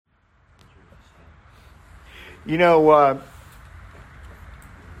You know,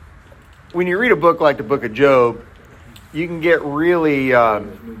 when you read a book like the Book of Job, you can get really,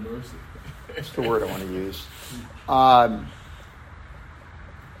 what's the word I want to use?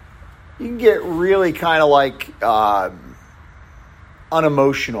 You can get really kind of like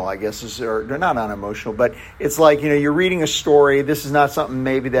unemotional, I guess, or not unemotional, but it's like, you're reading a story. This is not something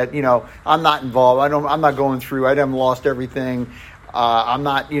maybe that, I'm not involved. I'm not going through. I haven't lost everything. I'm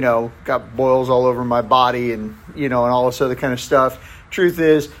not, got boils all over my body and, and all this other kind of stuff. Truth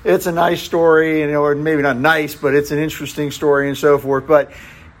is, it's a nice story, or maybe not nice, but it's an interesting story and so forth. But,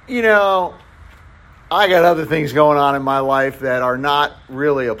 I got other things going on in my life that are not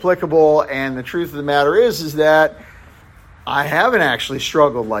really applicable. And the truth of the matter is that I haven't actually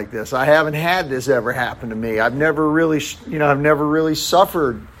struggled like this. I haven't had this ever happen to me. I've never really,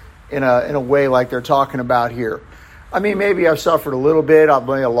 suffered in a way like they're talking about here. I mean, maybe I've suffered a little bit. I've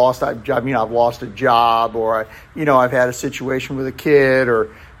lost a job, or I've had a situation with a kid,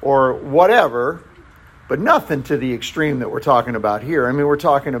 or whatever. But nothing to the extreme that we're talking about here. I mean, we're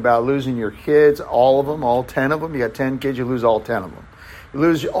talking about losing your kids, all of them, all 10 of them. You got 10 kids, you lose all 10 of them. You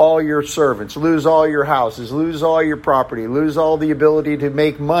lose all your servants, lose all your houses, lose all your property, lose all the ability to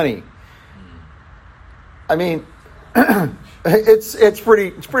make money. I mean, it's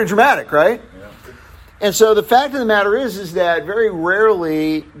pretty dramatic, right? Yeah. And so the fact of the matter is that very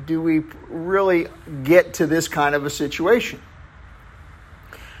rarely do we really get to this kind of a situation.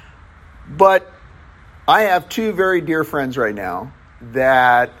 But I have two very dear friends right now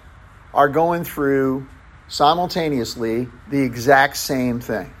that are going through simultaneously the exact same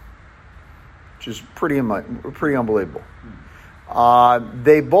thing, which is pretty unbelievable.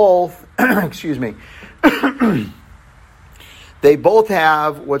 They both, excuse me, they both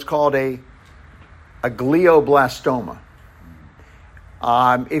have what's called a glioblastoma.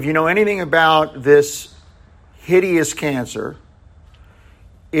 If you know anything about this hideous cancer,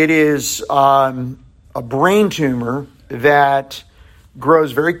 it is a brain tumor that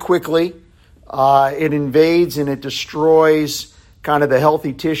grows very quickly. It invades and it destroys kind of the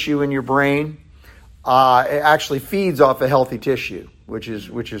healthy tissue in your brain. It actually feeds off of healthy tissue, which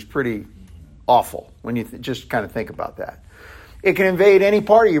is pretty awful when you just kind of think about that. It can invade any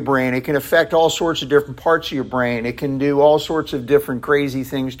part of your brain. It can affect all sorts of different parts of your brain. It can do all sorts of different crazy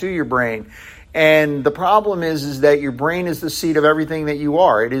things to your brain. And the problem is that your brain is the seat of everything that you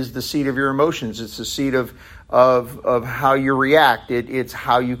are. It is the seat of your emotions. It's the seat of how you react. It's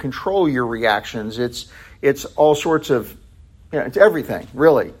how you control your reactions. It's all sorts of, it's everything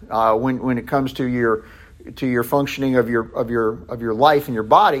really. When it comes to your functioning of your life and your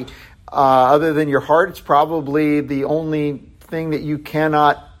body, other than your heart, it's probably the only thing that you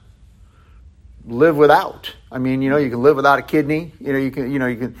cannot live without. I mean, you can live without a kidney, you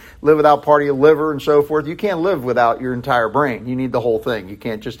can live without part of your liver and so forth. You can't live without your entire brain. You need the whole thing. You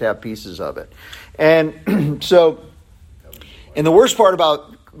can't just have pieces of it. And so, and the worst part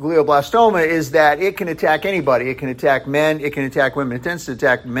about glioblastoma is that it can attack anybody. It can attack men. It can attack women. It tends to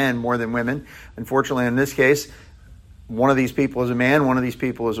attack men more than women. Unfortunately, in this case, one of these people is a man. One of these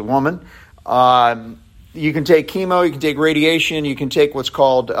people is a woman. You can take chemo, you can take radiation, you can take what's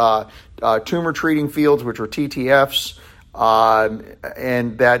called tumor treating fields, which are TTFs,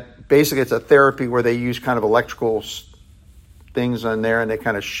 and that basically it's a therapy where they use kind of electrical things on there and they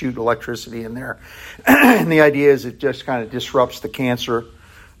kind of shoot electricity in there. And the idea is it just kind of disrupts the cancer.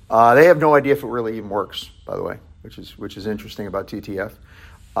 They have no idea if it really even works, by the way, which is interesting about TTF.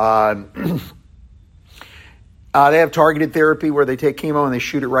 They have targeted therapy where they take chemo and they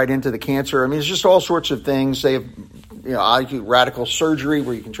shoot it right into the cancer. I mean, it's just all sorts of things. They have, radical surgery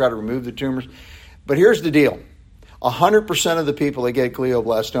where you can try to remove the tumors. But here's the deal. 100% of the people that get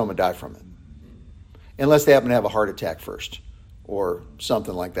glioblastoma die from it, unless they happen to have a heart attack first or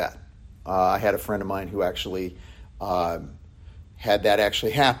something like that. I had a friend of mine who actually had that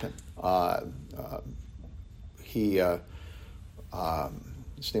actually happen. His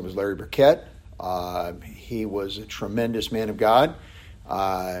name was Larry Burkett. He was a tremendous man of God,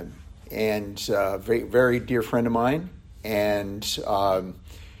 and very, very dear friend of mine. And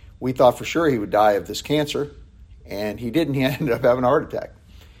we thought for sure he would die of this cancer, and he didn't. He ended up having a heart attack.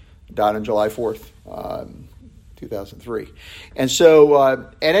 Died on July 4th, 2003. And so,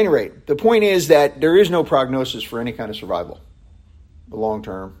 at any rate, the point is that there is no prognosis for any kind of survival, long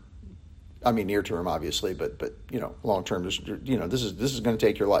term. I mean, near term, obviously, but long term. This is going to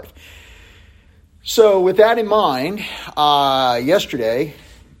take your life. So with that in mind, yesterday,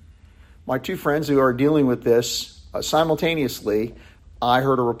 my two friends who are dealing with this simultaneously, I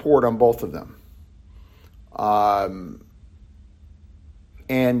heard a report on both of them.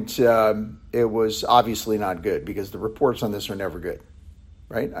 And it was obviously not good because the reports on this are never good,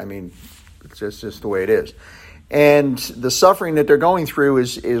 right? I mean, it's just the way it is. And the suffering that they're going through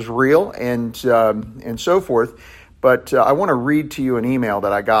is real and so forth. But I want to read to you an email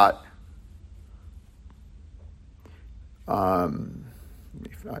that I got. I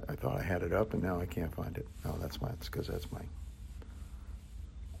thought I had it up, and now I can't find it. No, it's because that's mine.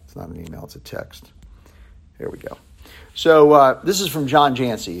 It's not an email, it's a text. Here we go. So this is from John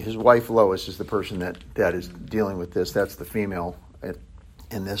Jancy. His wife Lois is the person that is dealing with this. That's the female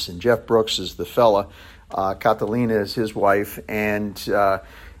in this. And Jeff Brooks is the fella. Catalina is his wife. And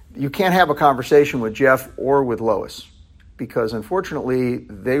you can't have a conversation with Jeff or with Lois because, unfortunately,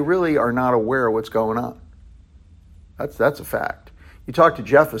 they really are not aware of what's going on. That's a fact. You talk to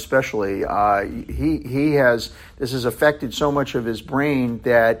Jeff especially. He has this has affected so much of his brain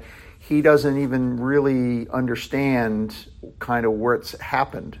that he doesn't even really understand kind of where it's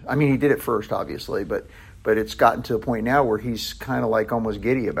happened. I mean, he did it first, obviously, but it's gotten to a point now where he's kind of like almost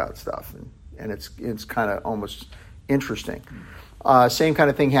giddy about stuff, and it's kind of almost interesting. Same kind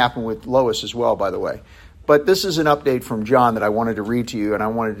of thing happened with Lois as well, by the way. But this is an update from John that I wanted to read to you, and I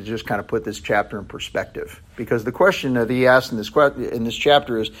wanted to just kind of put this chapter in perspective. Because the question that he asked in this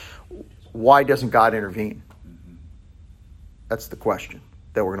chapter is, why doesn't God intervene? That's the question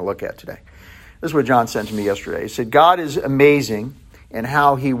that we're going to look at today. This is what John sent to me yesterday. He said, God is amazing in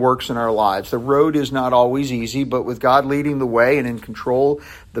how he works in our lives. The road is not always easy, but with God leading the way and in control,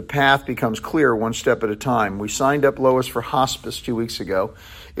 the path becomes clear one step at a time. We signed up Lois for hospice 2 weeks ago.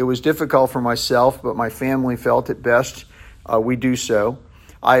 It was difficult for myself, but my family felt it best we do so.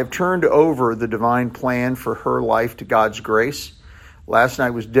 I have turned over the divine plan for her life to God's grace. Last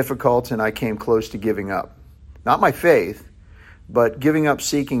night was difficult, and I came close to giving up. Not my faith, but giving up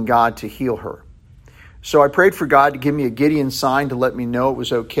seeking God to heal her. So I prayed for God to give me a Gideon sign to let me know it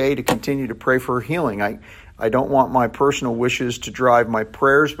was okay to continue to pray for her healing. I don't want my personal wishes to drive my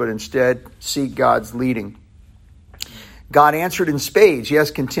prayers, but instead seek God's leading. God answered in spades. Yes,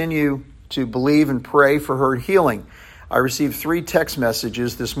 continue to believe and pray for her healing. I received 3 text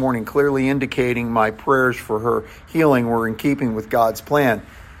messages this morning clearly indicating my prayers for her healing were in keeping with God's plan.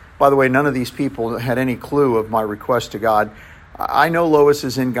 By the way, none of these people had any clue of my request to God. I know Lois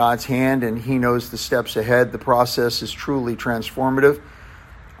is in God's hand and he knows the steps ahead. The process is truly transformative.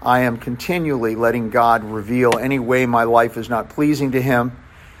 I am continually letting God reveal any way my life is not pleasing to him.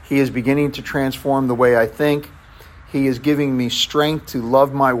 He is beginning to transform the way I think. He is giving me strength to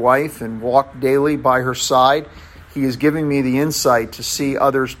love my wife and walk daily by her side. He is giving me the insight to see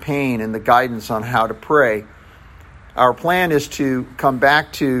others' pain and the guidance on how to pray. Our plan is to come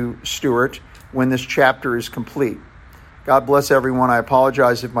back to Stuart when this chapter is complete. God bless everyone. I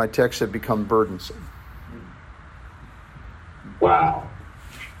apologize if my texts have become burdensome. Wow.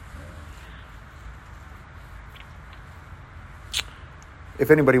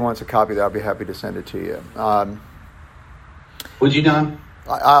 If anybody wants a copy of that, I'll be happy to send it to you. Would you, Don?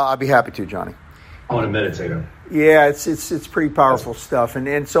 I'll be happy to, Johnny. I want to meditate on it. Yeah, it's pretty powerful stuff.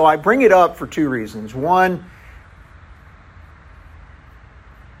 And so I bring it up for 2 reasons. One,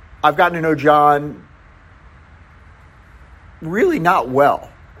 I've gotten to know John really not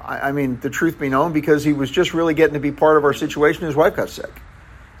well. I mean, the truth be known, because he was just really getting to be part of our situation. His wife got sick.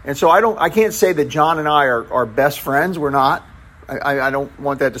 And so I can't say that John and I are best friends. We're not. I don't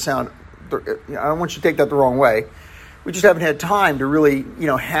want that to sound, I don't want you to take that the wrong way. We just haven't had time to really,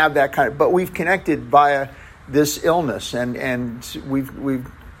 have that kind of, but we've connected via this illness and we've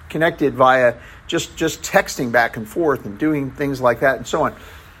connected via just texting back and forth and doing things like that and so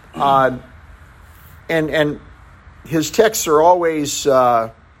on. And his texts are always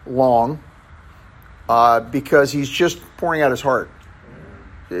long because he's just pouring out his heart,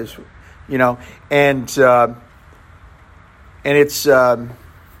 and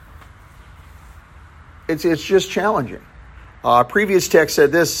it's just challenging. Previous text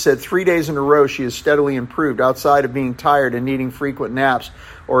said 3 days in a row she has steadily improved. Outside of being tired and needing frequent naps,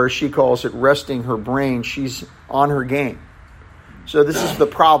 or as she calls it, resting her brain, she's on her game. So this is the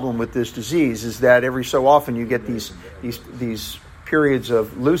problem with this disease, is that every so often you get these periods of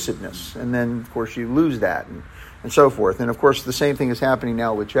lucidness, and then of course you lose that and so forth. And of course the same thing is happening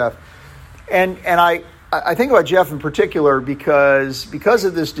now with Jeff. And I think about Jeff in particular because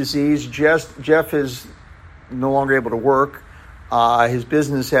of this disease. Jeff is no longer able to work. His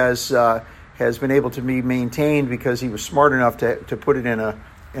business has been able to be maintained because he was smart enough to put it in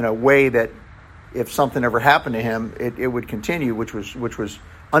a way that if something ever happened to him, it would continue, which was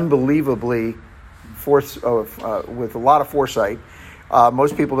unbelievably with a lot of foresight.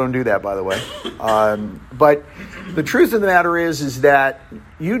 Most people don't do that, by the way. But the truth of the matter is that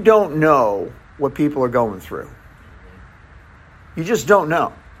you don't know what people are going through. You just don't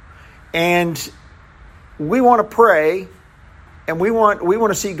know. And we want to pray, and we want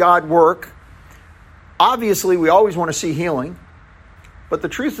to see God work. Obviously, we always want to see healing. But the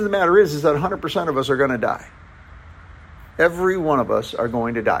truth of the matter is that 100% of us are going to die. Every one of us are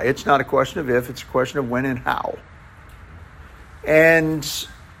going to die. It's not a question of if, it's a question of when and how. And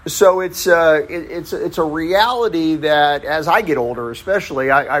so it's a reality that as I get older,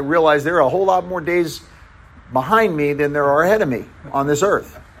 especially, I realize there are a whole lot more days behind me than there are ahead of me on this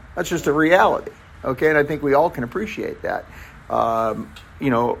earth. That's just a reality. Okay, and I think we all can appreciate that. All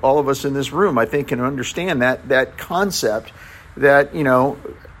of us in this room, I think, can understand that concept. That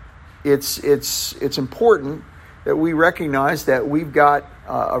it's important that we recognize that we've got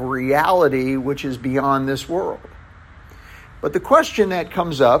a reality which is beyond this world. But the question that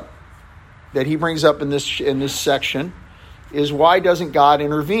comes up, that he brings up in this section, is why doesn't God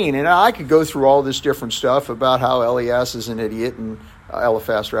intervene? And I could go through all this different stuff about how Elias is an idiot, and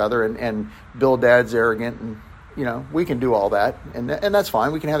Eliphaz rather, and Bildad's arrogant, and we can do all that, and that's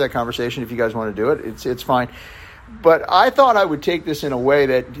fine. We can have that conversation if you guys want to do it. It's fine. But I thought I would take this in a way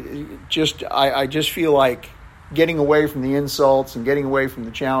that I just feel like getting away from the insults and getting away from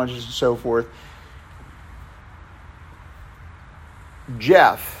the challenges and so forth.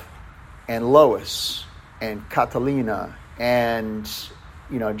 Jeff and Lois and Catalina and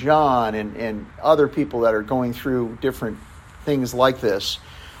John and other people that are going through different things like this,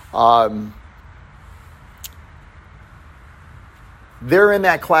 they're in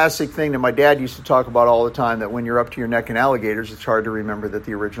that classic thing that my dad used to talk about all the time, that when you're up to your neck in alligators, it's hard to remember that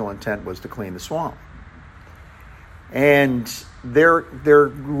the original intent was to clean the swamp. And they're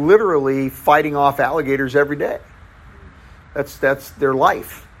literally fighting off alligators every day. That's their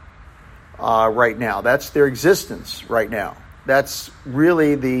life right now. That's their existence right now. That's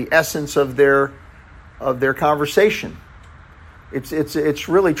really the essence of their conversation. It's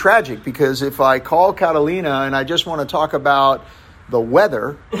really tragic, because if I call Catalina and I just want to talk about the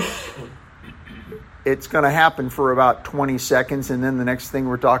weather, it's going to happen for about 20 seconds, and then the next thing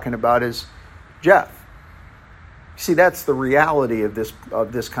we're talking about is Jeff. See, that's the reality of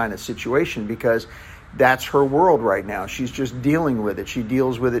this kind of situation, because that's her world right now. She's just dealing with it. She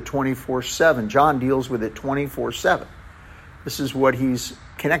deals with it 24/7. John deals with it 24/7. This is what he's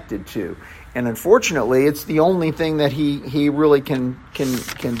connected to, and unfortunately, it's the only thing that he really can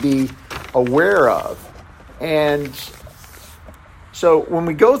be aware of. And so when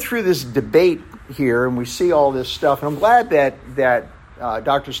we go through this debate here and we see all this stuff, and I'm glad that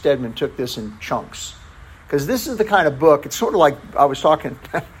Dr. Stedman took this in chunks, because this is the kind of book. It's sort of like I was talking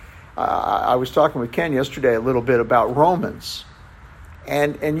with Ken yesterday a little bit about Romans,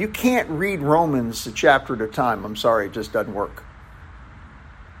 and you can't read Romans a chapter at a time. I'm sorry, it just doesn't work.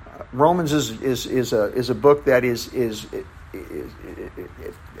 Romans is a book that it's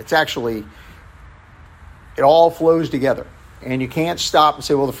actually, it all flows together. And you can't stop and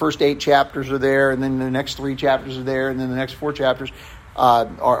say, well, the first 8 chapters are there, and then the next 3 chapters are there, and then the next 4 chapters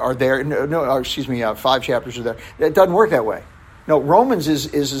are there. No, 5 chapters are there. It doesn't work that way. No, Romans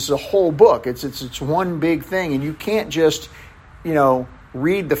is a whole book. It's one big thing, and you can't just,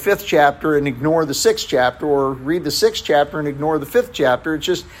 read the 5th chapter and ignore the 6th chapter, or read the 6th chapter and ignore the 5th chapter. It's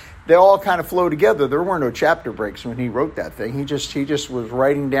just, they all kind of flow together. There were no chapter breaks when he wrote that thing. He just was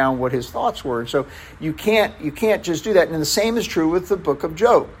writing down what his thoughts were. And so you can't just do that. And the same is true with the book of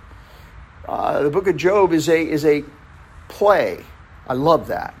Job. The book of Job is a play. I love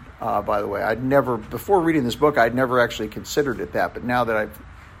that. By the way, before reading this book, I'd never actually considered it that. But now that I've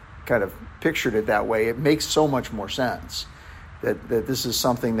kind of pictured it that way, it makes so much more sense that this is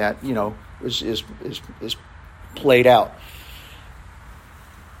something that is played out.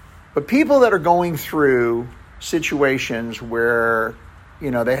 But people that are going through situations where,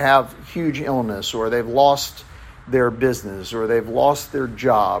 they have huge illness, or they've lost their business, or they've lost their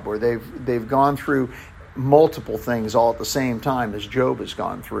job, or they've gone through multiple things all at the same time, as Job has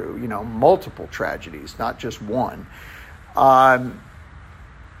gone through, multiple tragedies, not just one. The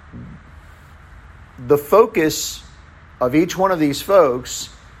focus of each one of these folks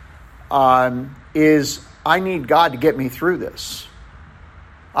is, I need God to get me through this.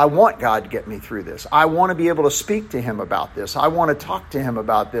 I want God to get me through this. I want to be able to speak to him about this. I want to talk to him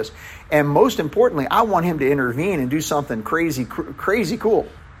about this. And most importantly, I want him to intervene and do something crazy cool.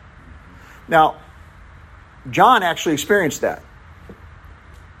 Now, John actually experienced that.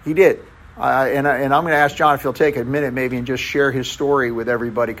 He did. And I'm going to ask John if he'll take a minute maybe and just share his story with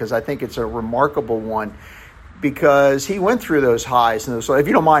everybody, because I think it's a remarkable one. because he went through those highs and those. So if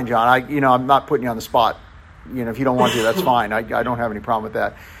you don't mind, John, I'm not putting you on the spot. If you don't want to, that's fine. I don't have any problem with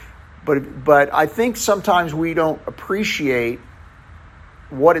that. But I think sometimes we don't appreciate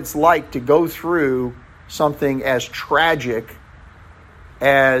what it's like to go through something as tragic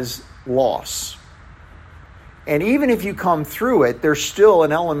as loss. And even if you come through it, there's still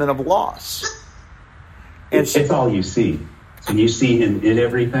an element of loss. And it's all you see. So you see him in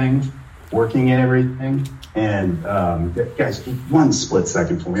everything, working in everything. And guys, one split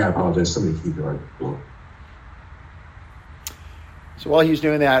second for me. I apologize. Somebody keep going. So while he's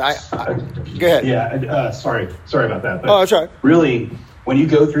doing that, go ahead. Yeah, sorry about that. But that's all right. Really, when you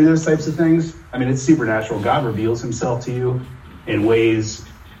go through those types of things, I mean, it's supernatural. God reveals himself to you in ways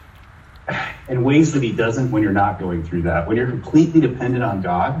that he doesn't when you're not going through that. When you're completely dependent on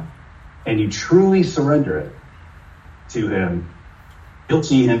God and you truly surrender it to him, you'll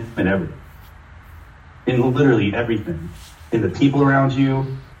see him in everything. In literally everything. In the people around you,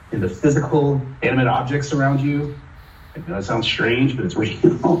 in the physical, animate objects around you. I know it sounds strange, but it's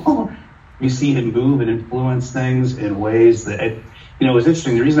real. You see him move and influence things in ways that, it was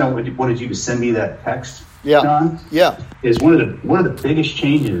interesting. The reason I wanted you to send me that text, John, is one of the biggest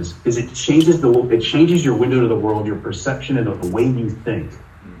changes is it changes your window to the world, your perception and the way you think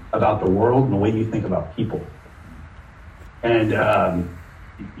about the world and the way you think about people. And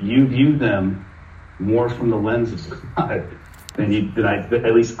you view them more from the lens of God than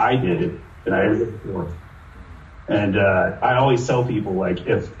at least I did than I ever did before. And I always tell people, like,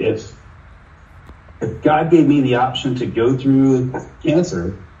 if God gave me the option to go through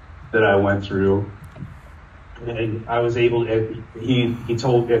cancer that I went through, and I was able, if he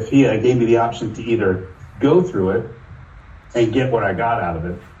gave me the option to either go through it and get what I got out of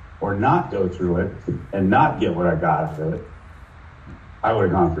it, or not go through it and not get what I got out of it, I would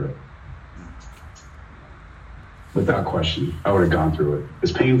have gone through it. Without question, I would have gone through it.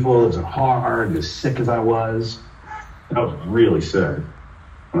 As painful, as hard, as sick as I was really sick when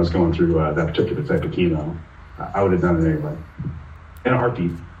I was going through that particular type of chemo. I would have done it anyway. In a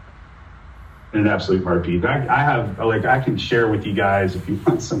heartbeat. In an absolute heartbeat. I can share with you guys, if you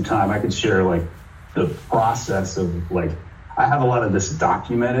want some time, I can share the process of I have a lot of this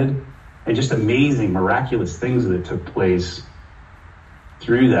documented and just amazing, miraculous things that took place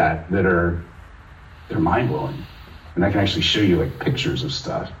through that are mind blowing. And I can actually show you pictures of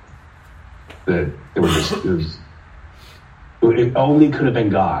stuff that were just, it only could have been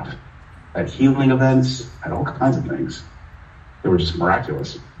God. At healing events, at all kinds of things. They were just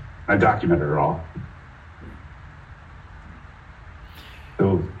miraculous. I documented it all.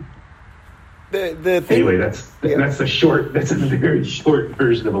 So the thing, anyway, that's a very short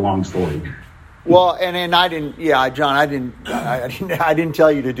version of a long story. Well, and I didn't, John, I didn't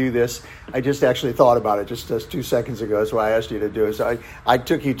tell you to do this. I just actually thought about it just 2 seconds ago. That's why I asked you to do it. So I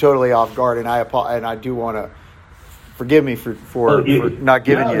took you totally off guard, and I do want to forgive me for not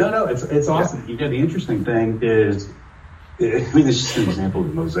giving you. No, it's awesome. The interesting thing is, this is just an example of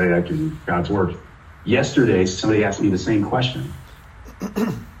the mosaic and God's work. Yesterday, somebody asked me the same question.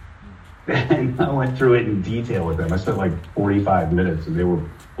 And I went through it in detail with them. I spent 45 minutes, and they were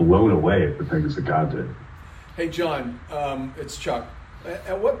blown away at the things that God did. Hey, John, it's Chuck.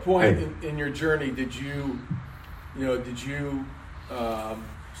 At what point in your journey did you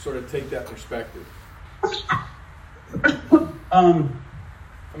sort of take that perspective?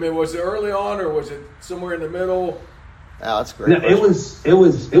 Was it early on, or was it somewhere in the middle? Oh, that's great. No, it was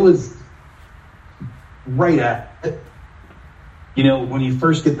right at it. When you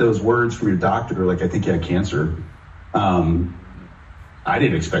first get those words from your doctor, I think you had cancer. I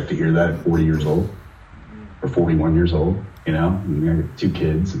didn't expect to hear that at 40 years old or 41 years old. I got 2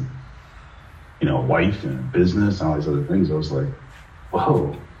 kids and a wife and a business and all these other things. I was like,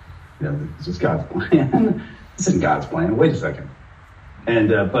 whoa, is this God's plan? This isn't God's plan. Wait a second. And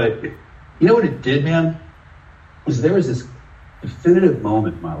but you know what it did, man? There was this definitive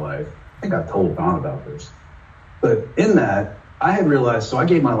moment in my life. I think I told Don about this. But in that, I had realized, so I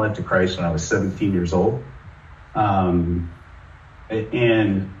gave my life to Christ when I was 17 years old.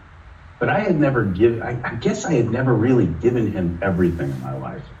 But I had never I guess I had never really given him everything in my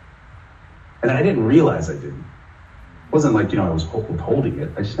life. And I didn't realize I didn't. It wasn't I was withholding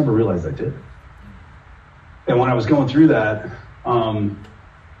it. I just never realized I did. And when I was going through that, I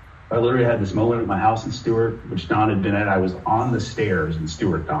literally had this moment at my house in Stewart, which Don had been at. I was on the stairs in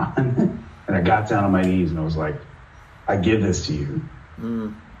Stewart, Don, and I got down on my knees and I was like, I give this to you.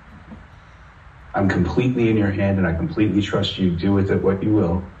 I'm completely in your hand and I completely trust you. Do with it what you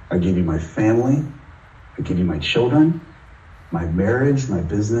will. I give you my family. I give you my children, my marriage, my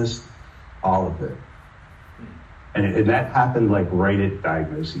business, all of it. And that happened like right at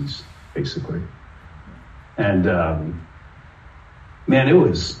diagnoses, basically. And man, it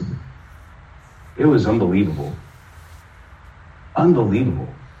was unbelievable. Unbelievable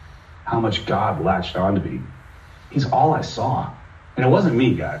how much God latched onto me. He's all I saw. And it wasn't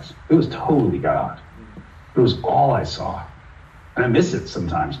me, guys. It was totally God. It was all I saw. And I miss it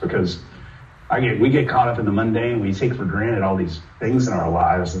sometimes because we get caught up in the mundane. We take for granted all these things in our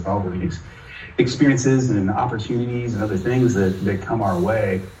lives and all these experiences and opportunities and other things that come our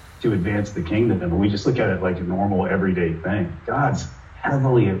way to advance the kingdom. And we just look at it like a normal, everyday thing. God's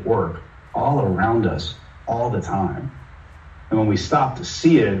heavily at work all around us all the time. And when we stop to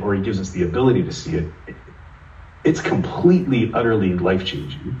see it, or he gives us the ability to see it, it's completely, utterly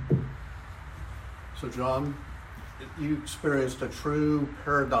life-changing. So, John, you experienced a true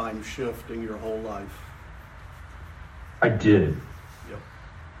paradigm shift in your whole life. I did. Yep.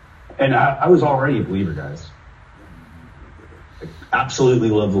 And I was already a believer, guys. I absolutely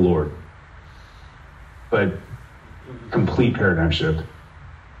love the Lord. But complete paradigm shift.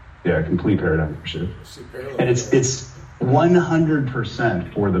 Yeah, complete paradigm shift. And it's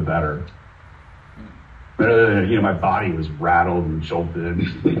 100% for the better. My body was rattled and jolted,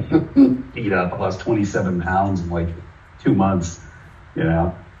 beat up. I lost 27 pounds in like 2 months,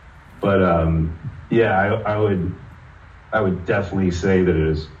 But I would definitely say that it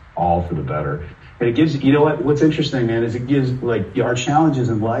is all for the better. And it gives, what's interesting, man, is it gives like our challenges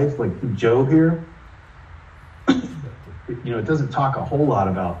in life, like Job here. It doesn't talk a whole lot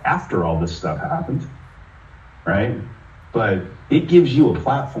about after all this stuff happened, right? But it gives you a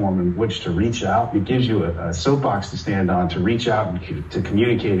platform in which to reach out. It gives you a soapbox to stand on, to reach out and to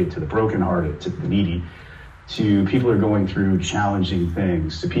communicate it to the brokenhearted, to the needy, to people who are going through challenging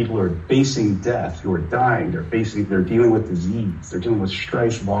things, to people who are facing death, who are dying, they're dealing with disease, they're dealing with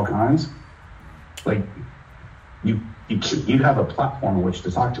strife of all kinds. Like you have a platform in which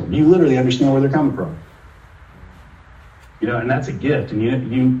to talk to them. You literally understand where they're coming from. And that's a gift.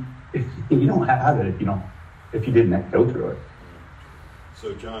 And if you don't have it, if you didn't go through it.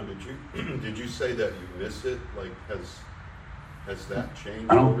 So, John, did you say that you miss it? Like, has that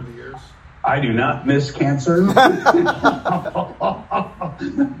changed over the years? I do not miss cancer.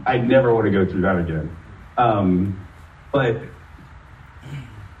 I never want to go through that again. But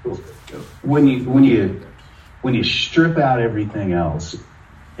when you strip out everything else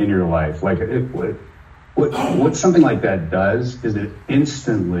in your life, like what something like that does is it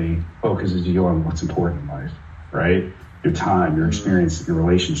instantly focuses you on what's important in life, right? Your time, your experience, your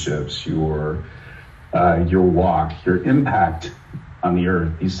relationships, your walk, your impact on the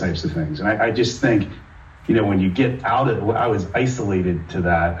earth, these types of things. And I just think, when you get out of it, I was isolated to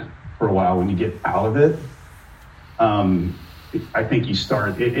that for a while. When you get out of it, I think you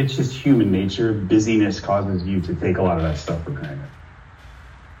start, it's just human nature. Busyness causes you to take a lot of that stuff for granted.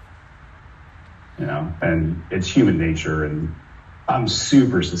 And it's human nature, and I'm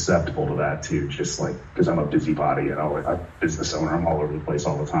super susceptible to that too, just like, because I'm a busybody and I'm a business owner, I'm all over the place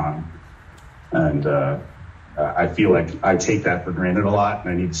all the time. And I feel like I take that for granted a lot,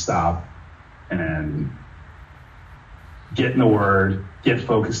 and I need to stop and get in the Word, get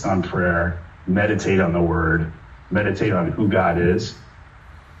focused on prayer, meditate on the Word, meditate on who God is,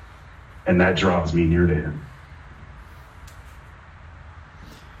 and that draws me near to Him.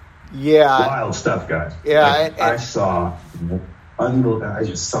 Yeah. Wild stuff, guys. Yeah. I just saw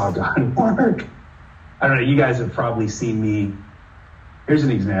God work. I don't know. You guys have probably seen me. Here's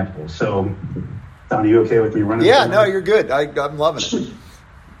an example. So, Don, are you okay with me running? Yeah, no, you're good. I'm loving it.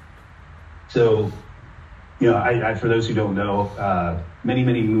 So, I for those who don't know, many,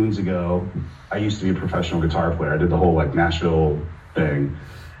 many moons ago, I used to be a professional guitar player. I did the whole Nashville thing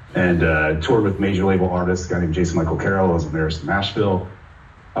and toured with major label artists, a guy named Jason Michael Carroll. I was embarrassed in Nashville.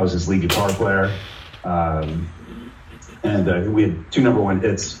 I was his lead guitar player. And we had 2 number 1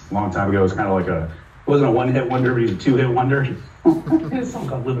 hits a long time ago. It was kind of like it wasn't a 1-hit wonder, but he was a 2-hit wonder. A song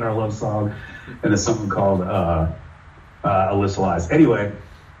called Living Our Love Song and a song called Alyssa Lies. Anyway,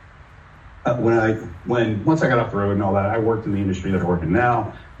 once I got off the road and all that, I worked in the industry that I work in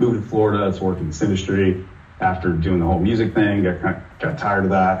now, moved to Florida to work in this industry after doing the whole music thing, got tired of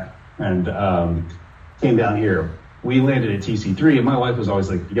that, and came down here. We landed at TC3, and my wife was always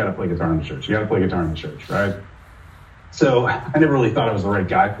like, you got to play guitar in the church. You got to play guitar in the church, right? So I never really thought I was the right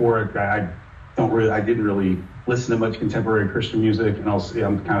guy for it. I didn't really listen to much contemporary Christian music, and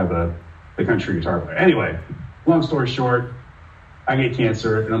I'm kind of the country guitar player. Anyway, long story short, I get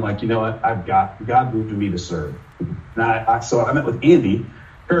cancer, and I'm like, you know what? God moved me to serve. And so I met with Andy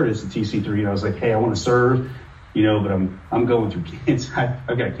Curtis at TC3, and I was like, hey, I want to serve, but I'm going through cancer.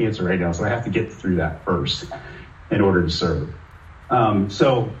 I've got cancer right now, so I have to get through that first. in order to serve.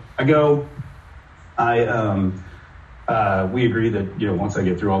 So I go, we agree that, once I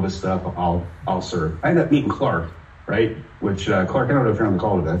get through all this stuff, I'll serve. I end up meeting Clark, right? Which, Clark, I don't know if you're on the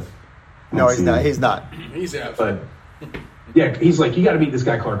call today. No, he's not. He's not. He's out. But yeah, he's like, you got to meet this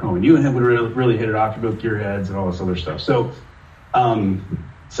guy, Clark Holman. You and him would really hit it off. You both gearheads and all this other stuff. So,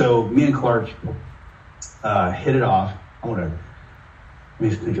 so me and Clark hit it off. Let me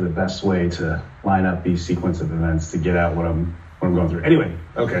think of the best way to line up these sequence of events to get out what I'm going through. Anyway,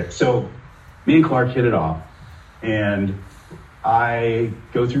 okay, so me and Clark hit it off, and I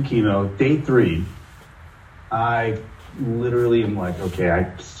go through chemo. Day 3, I literally am like, okay,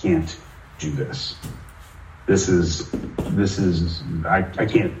 I can't do this. I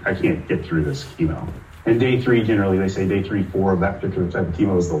can't get through this chemo. And day 3, generally, they say day 3, 4 of that particular type of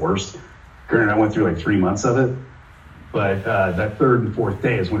chemo is the worst. Granted, I went through like 3 months of it, but that 3rd and 4th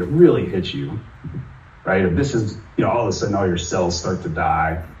day is when it really hits you, right? If this is, all of a sudden all your cells start to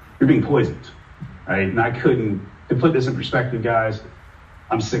die, you're being poisoned, right? And I couldn't, to put this in perspective, guys,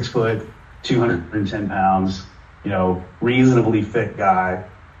 I'm 6 foot, 210 pounds, reasonably fit guy,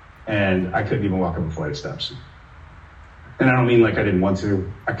 and I couldn't even walk up a flight of steps. And I don't mean like I didn't want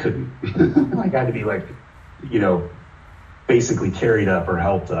to, I couldn't. Like I had to be like, basically carried up or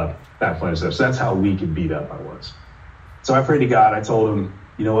helped up that flight of steps. So that's how weak and beat up I was. So I prayed to God. I told him,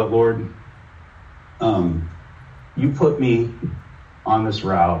 you know what, Lord, you put me on this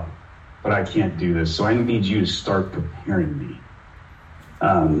route, but I can't do this. So I need you to start preparing me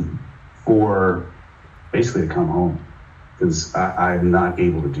for basically to come home, because I'm not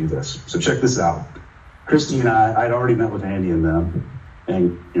able to do this. So check this out. Christy and I'd already met with Andy and them,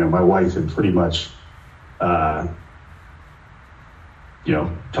 and my wife had pretty much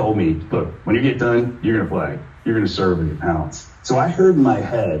told me, look, when you get done, you're going to play. You're going to serve in your talents. So I heard in my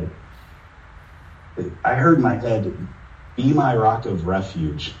head, be my rock of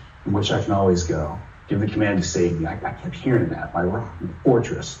refuge in which I can always go. Give the command to save me. I kept hearing that, my rock, my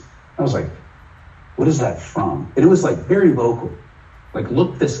fortress. I was like, what is that from? And it was like very vocal. Like,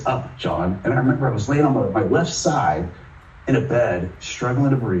 look this up, John. And I remember I was laying on my left side in a bed,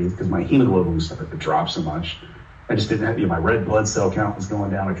 struggling to breathe because my hemoglobin was starting to drop so much. I just didn't have, my red blood cell count was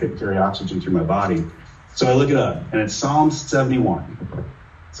going down. I couldn't carry oxygen through my body. So I look it up, and it's Psalm 71.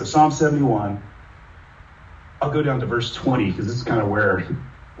 So Psalm 71, I'll go down to verse 20, because this is kind of where,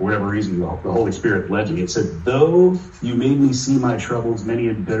 for whatever reason, the Holy Spirit led me. It said, though you made me see my troubles, many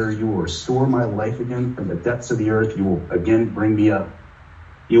and bitter, you will restore my life again. From the depths of the earth, you will again bring me up.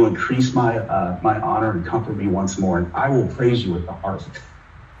 You will increase my honor and comfort me once more. And I will praise you with the harp,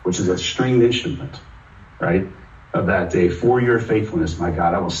 which is a stringed instrument, right, of that day. For your faithfulness, my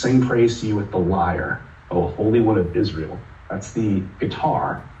God, I will sing praise to you with the lyre, O Holy One of Israel. That's the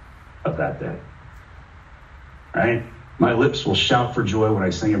guitar of that day, right? My lips will shout for joy when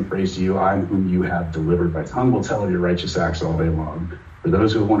I sing and praise to you. I am whom you have delivered. My tongue will tell of your righteous acts all day long. For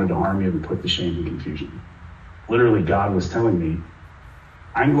those who wanted to harm me have been put to shame and confusion. Literally, God was telling me,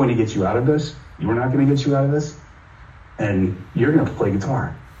 I'm going to get you out of this. You're not going to get you out of this. And you're going to play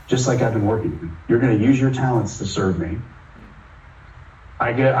guitar, just like I've been working. You're going to use your talents to serve me.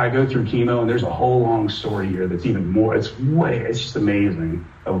 I go through chemo, and there's a whole long story here that's even more. It's just amazing.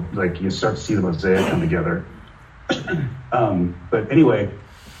 Like, you start to see the mosaic come together. But anyway,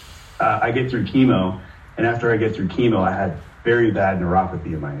 I get through chemo, and after I get through chemo, I had very bad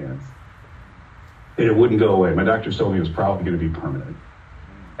neuropathy in my hands. And it wouldn't go away. My doctor told me it was probably going to be permanent.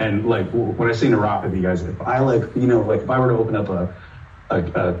 And like, when I say neuropathy, guys, if I if I were to open up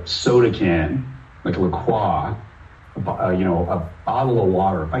a soda can, like a LaCroix, a bottle of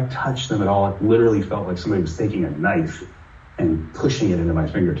water, if I touched them at all, it literally felt like somebody was taking a knife and pushing it into my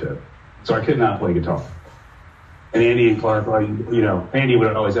fingertip. So I could not play guitar. And Andy and Clark, Andy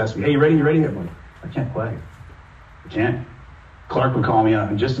would always ask me, hey, you ready? I'm like, I can't play. I can't. Clark would call me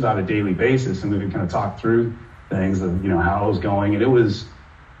on just about a daily basis, and we would kind of talk through things of, how I was going. And it was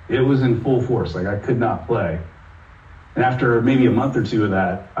in full force. Like, I could not play. And after maybe a month or two of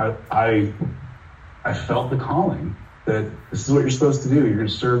that, I felt the calling that this is what you're supposed to do. You're going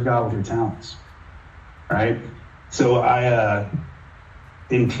to serve God with your talents, right? So I,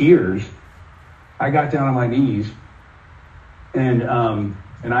 in tears, I got down on my knees and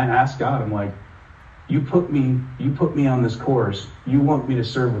I asked God, I'm like, you put me on this course. You want me to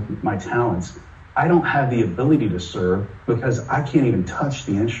serve with my talents. I don't have the ability to serve because I can't even touch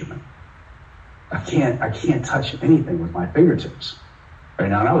the instrument. I can't touch anything with my fingertips right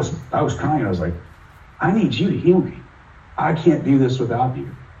now. And I was crying. I was like, I need you to heal me. I can't do this without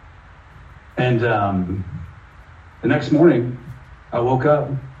you. And the next morning, I woke up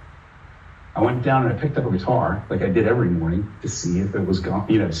I went down and I picked up a guitar like I did every morning to see if it was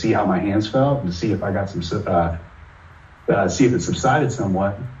gone, see how my hands felt and to see if I got some, see if it subsided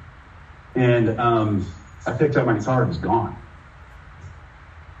somewhat. And I picked up my guitar, it was gone.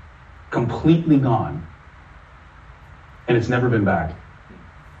 Completely gone. And it's never been back.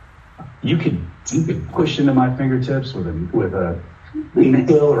 You could push into my fingertips with a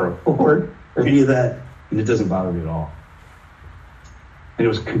nail or a fork or any of that, and it doesn't bother me at all. And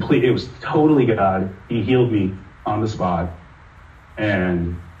it was totally God. He healed me on the spot.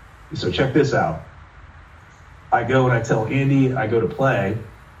 And so check this out. I go and I tell Andy I go to play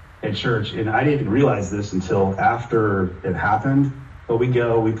at church, and I didn't realize this until after it happened, but we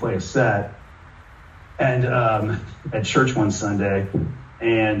play a set and at church one Sunday,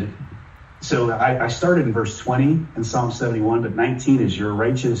 and so I started in verse 20 in Psalm 71, but 19 is your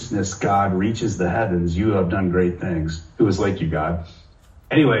righteousness, God, reaches the heavens. You have done great things. Who is like you, God?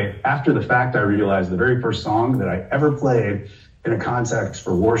 Anyway, after the fact, I realized the very first song that I ever played in a context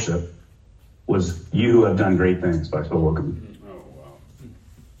for worship was You Who Have Done Great Things by Phil Wickham. Oh, wow.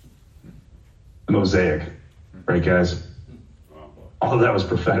 The Mosaic, right, guys? All of that was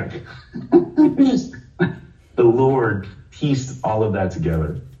prophetic. The Lord pieced all of that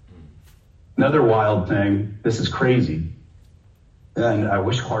together. Another wild thing, this is crazy, and I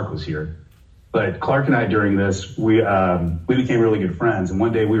wish Clark was here, but Clark and I during this, we became really good friends, and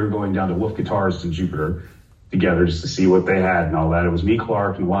one day we were going down to Wolf Guitars in Jupiter together just to see what they had and all that. It was me,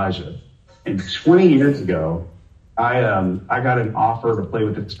 Clark, and Elijah. And 20 years ago, I got an offer to play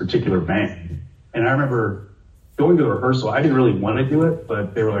with this particular band, and I remember going to the rehearsal. I didn't really want to do it,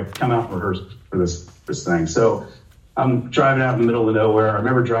 but they were like, come out and rehearse for this thing. So I'm driving out in the middle of nowhere. I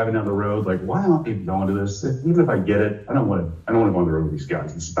remember driving down the road, like, why am I even going to this? Even if I get it, I don't want to go on the road with these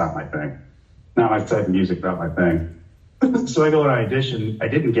guys. It's about my thing. Not my type of music, about my thing. So I go and I audition. I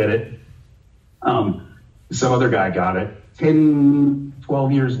didn't get it. Some other guy got it. 10,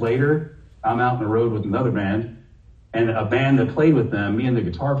 12 years later, I'm out on the road with another band, and a band that played with them, me and the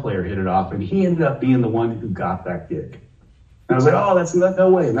guitar player hit it off, and he ended up being the one who got that gig. And I was like, oh, that's no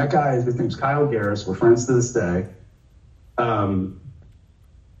way. And that guy, his name's Kyle Garris. We're friends to this day.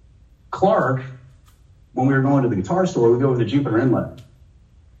 Clark, when we were going to the guitar store, we go over to Jupiter Inlet.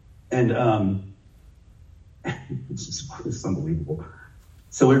 And it's unbelievable.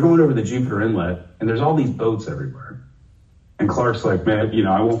 So we're going over the Jupiter Inlet, and there's all these boats everywhere. And Clark's like, man,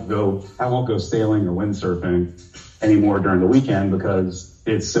 I won't go sailing or windsurfing anymore during the weekend because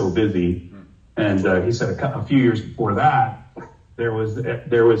it's so busy. And he said a few years before that, there was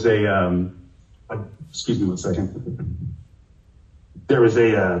a excuse me one second. There was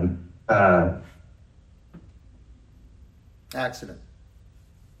a accident.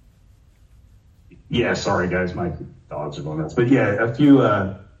 Yeah, sorry guys, my dogs are going nuts. But yeah, a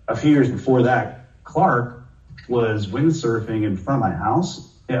few years before that, Clark was windsurfing in front of my house.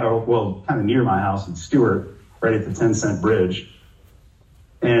 Well, kind of near my house in Stewart, right at the 10-cent bridge.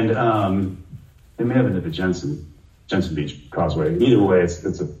 And it may have been at the Jensen Beach Causeway. Either way,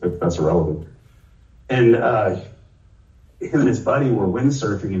 that's irrelevant. And him and his buddy were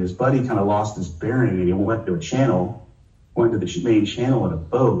windsurfing, and his buddy kind of lost his bearing, and he went to the main channel in a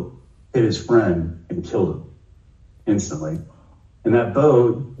boat, hit his friend, and killed him instantly. And that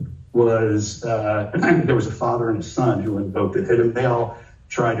boat was, there was a father and a son who were in the boat that hit him. They all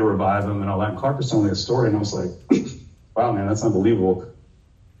tried to revive him and all that. And Clark was telling me a story, and I was like, wow, man, that's unbelievable.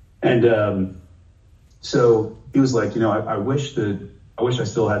 And so he was like, I wish I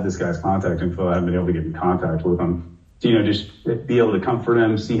still had this guy's contact info. I haven't been able to get in contact with him. To, just be able to comfort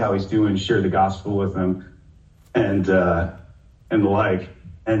him, see how he's doing, share the gospel with him, and the like.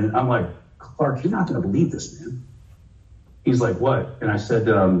 And I'm like, Clark, you're not going to believe this, man. He's like, what? And I said,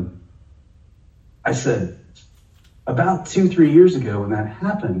 about 2-3 years ago when that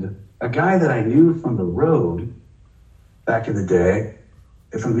happened, a guy that I knew from the road back in the day,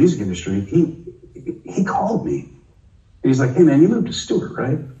 from the music industry, he called me. And he's like, hey, man, you moved to Stewart,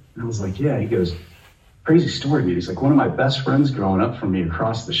 right? And I was like, yeah. He goes, crazy story, dude. He's like, one of my best friends growing up from me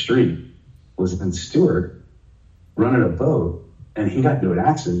across the street was in Stewart running a boat, and he got into an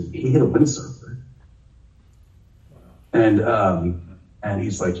accident. He hit a windsurfer. And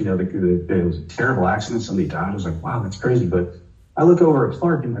he's like, it was a terrible accident. Somebody died. I was like, wow, that's crazy. But I look over at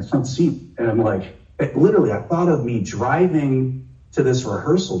Clark in my front seat, and I'm like, literally, I thought of me driving to this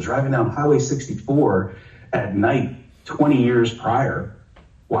rehearsal, driving down Highway 64 at night 20 years prior.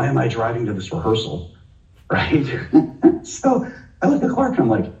 Why am I driving to this rehearsal? Right? So I look at Clark and I'm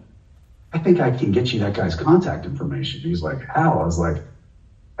like, I think I can get you that guy's contact information. He's like, how? I was like,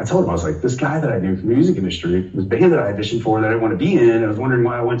 I told him, I was like, this guy that I knew from the music industry, this band that I auditioned for that I didn't want to be in, I was wondering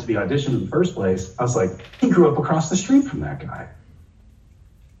why I went to the audition in the first place. I was like, he grew up across the street from that guy.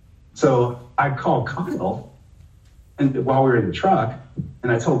 So I called Kyle, and while we were in the truck,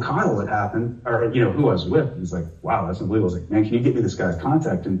 and I told Kyle what happened, or, who I was with. He's like, wow, that's unbelievable. I was like, man, can you get me this guy's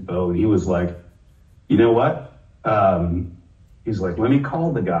contact info? And he was like, you know what? He's like, let me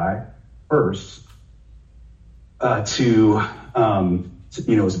call the guy first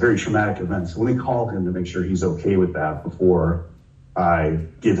it was a very traumatic event. So let me call him to make sure he's okay with that before I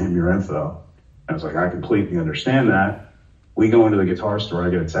give him your info. I was like, I completely understand that. We go into the guitar store. I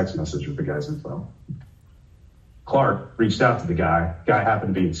get a text message with the guy's info. Clark reached out to the guy. Guy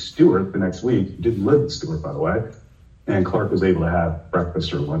happened to be in Stewart the next week. He didn't live in Stewart, by the way. And Clark was able to have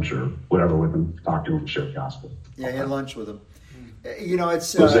breakfast or lunch or whatever with him, talk to him, share the gospel. Yeah, he had lunch with him.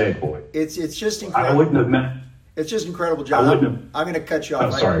 It's Mosaic Boy. It's just incredible. I wouldn't have met. It's just incredible, John. I'm going to cut you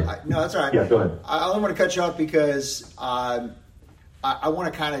off. Oh, sorry. No, that's all right. Yeah, go ahead. I only want to cut you off because I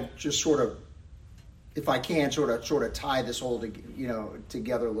want to kind of just sort of, if I can, sort of tie this whole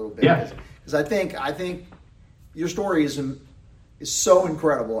together a little bit. Yeah. Because I think your story is so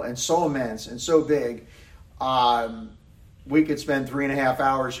incredible and so immense and so big. We could spend 3.5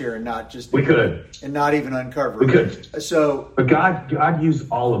 hours here and not just and not even uncover. We could. So, but God used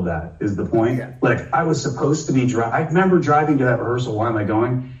all of that is the point. Yeah. Like I was supposed to be I remember driving to that rehearsal. Why am I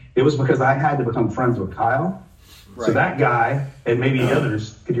going? It was because I had to become friends with Kyle, right. So that guy and maybe the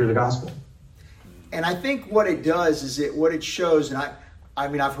others could hear the gospel. And I think what it does is what it shows. And I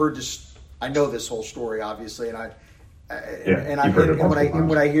mean, I've heard this. I know this whole story, obviously, and when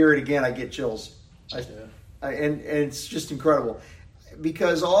I hear it again, I get chills. And it's just incredible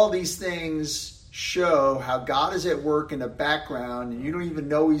because all these things show how God is at work in the background and you don't even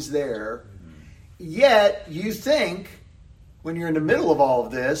know he's there. Yet you think when you're in the middle of all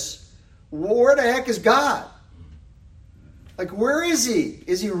of this, well, where the heck is God? Like, where is he?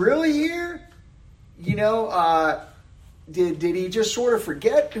 Is he really here? Did he just sort of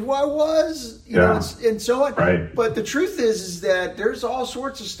forget who I was? You know, and so on. Right. But the truth is that there's all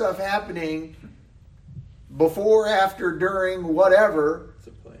sorts of stuff happening before, after, during, whatever. It's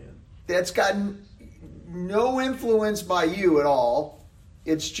a plan. That's gotten no influence by you at all.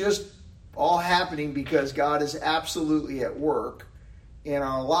 It's just all happening because God is absolutely at work in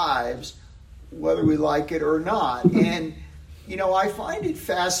our lives, whether we like it or not. And, I find it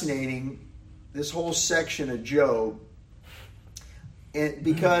fascinating, this whole section of Job,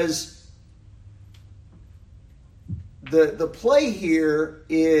 because the play here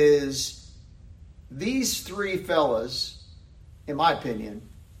is these three fellas, in my opinion,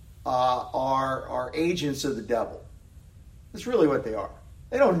 are agents of the devil. That's really what they are.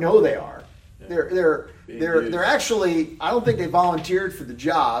 They don't know they are. Yeah. They're actually, I don't think they volunteered for the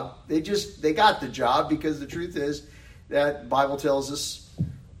job. They got the job because the truth is that the Bible tells us,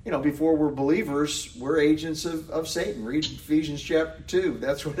 before we're believers, we're agents of Satan. Read Ephesians chapter 2.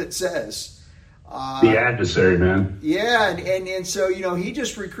 That's what it says. The adversary, man. Yeah, and so, he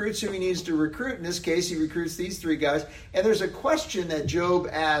just recruits who he needs to recruit. In this case, he recruits these three guys. And there's a question that Job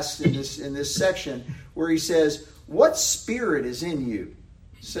asks in this section where he says, what spirit is in you?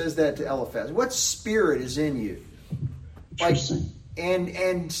 He says that to Eliphaz. What spirit is in you? Interesting.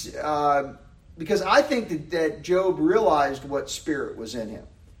 Because I think that Job realized what spirit was in him.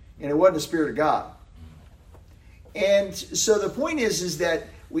 And it wasn't the Spirit of God. And so the point is that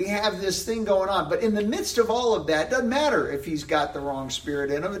we have this thing going on. But in the midst of all of that, it doesn't matter if he's got the wrong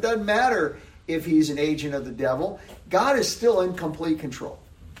spirit in him. It doesn't matter if he's an agent of the devil. God is still in complete control.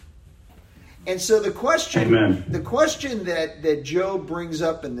 And so the question that Job brings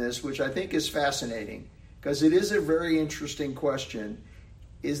up in this, which I think is fascinating, because it is a very interesting question,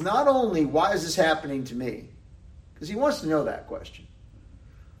 is not only why is this happening to me? Because he wants to know that question.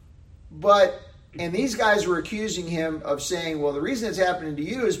 And these guys were accusing him of saying, well, the reason it's happening to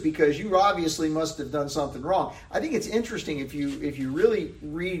you is because you obviously must have done something wrong. I think it's interesting if you really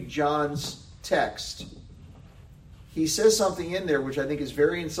read John's text. He says something in there which I think is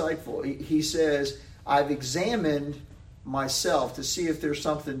very insightful. He says, I've examined myself to see if there's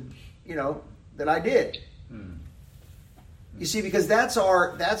something, that I did. You see, because that's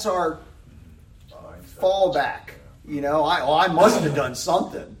our fallback. I must have done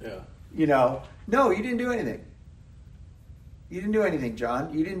something. Yeah. No, you didn't do anything. You didn't do anything,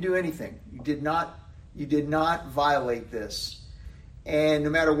 John. You didn't do anything. You did not violate this. And no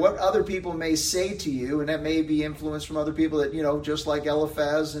matter what other people may say to you, and that may be influenced from other people that, just like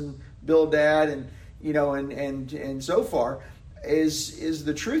Eliphaz and Bildad and, and so far, is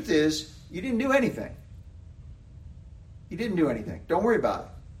the truth is you didn't do anything. You didn't do anything. Don't worry about it.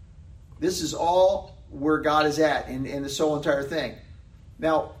 This is all where God is at in this whole entire thing.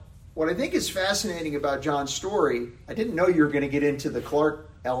 Now, what I think is fascinating about John's story, I didn't know you were going to get into the Clark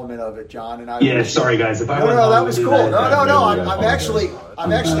element of it, John. And sorry guys. If I no, that was cool. No. I'm actually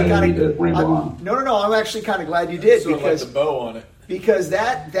kind of glad you did, Sort of because like the bow on it. Because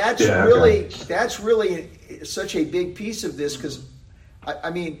that's really such a big piece of this. Because I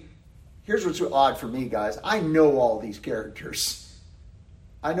mean, here's what's odd for me, guys. I know all these characters.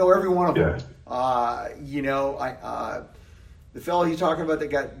 I know every one of them. The fellow he's talking about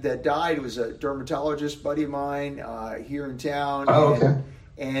that died was a dermatologist buddy of mine here in town. Oh, okay.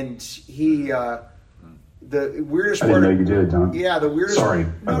 And he, the weirdest I part. didn't know you did, Don. Yeah, the weirdest. Sorry.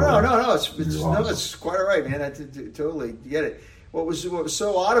 No. It's quite all right, man. I totally get it. What was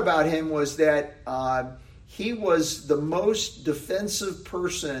so odd about him was that he was the most defensive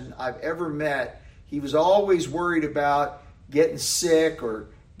person I've ever met. He was always worried about getting sick or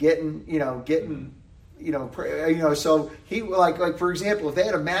getting. So he like for example, if they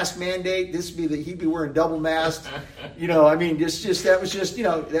had a mask mandate, he'd be wearing double mask. That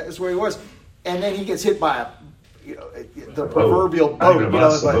was where he was. And then he gets hit by the proverbial boat,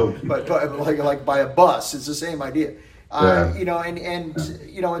 but like by a bus. It's the same idea. And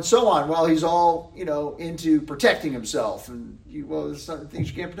so on. While he's all into protecting himself, and there's some things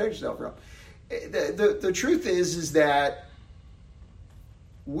you can't protect yourself from. The truth is that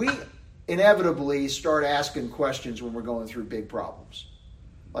we inevitably start asking questions when we're going through big problems,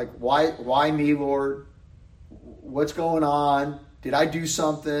 like why me, Lord? What's going on? Did I do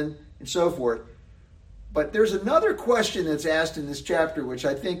something? And so forth. But there's another question that's asked in this chapter which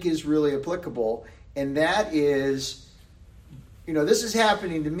I think is really applicable, and that is, this is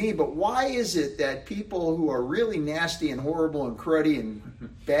happening to me, but why is it that people who are really nasty and horrible and cruddy and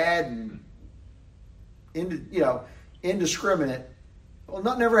bad and indiscriminate, well,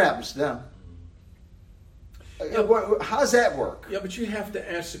 nothing ever happens to them. How does that work? Yeah, but you have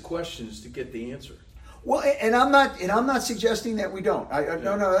to ask the questions to get the answer. Well, and I'm not suggesting that we don't.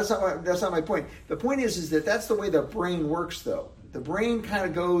 No, that's not my point. The point is that that's the way the brain works, though. The brain kind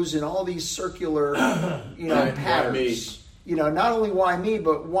of goes in all these circular, patterns. Not only why me,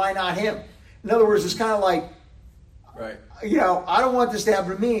 but why not him? In other words, it's kind of like, right. I don't want this to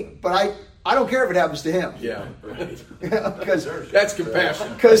happen to me, but I don't care if it happens to him. Yeah, right. Because that's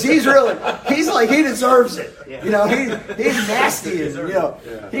compassion. Because he deserves it. Yeah. He's nasty,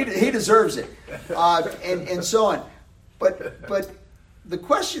 and he deserves it, and so on. But the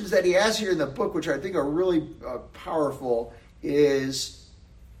questions that he asks here in the book, which I think are really powerful, is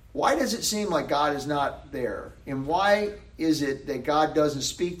why does it seem like God is not there, and why is it that God doesn't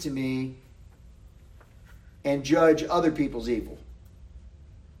speak to me and judge other people's evil?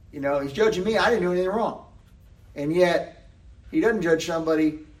 He's judging me. I didn't do anything wrong. And yet, he doesn't judge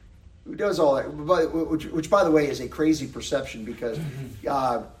somebody who does all that, which by the way, is a crazy perception, because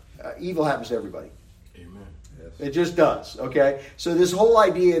evil happens to everybody. Amen. Yes. It just does, okay? So this whole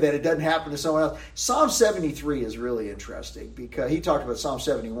idea that it doesn't happen to someone else. Psalm 73 is really interesting, because he talked about Psalm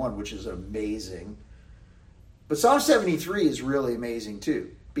 71, which is amazing. But Psalm 73 is really amazing,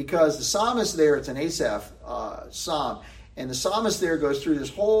 too, because the psalmist there, it's an Asaph psalm, and the psalmist there goes through this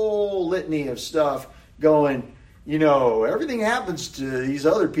whole litany of stuff going, everything happens to these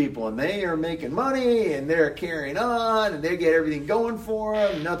other people, and they are making money, and they're carrying on, and they get everything going for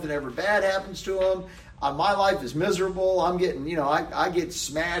them. Nothing ever bad happens to them. My life is miserable. I'm getting, I get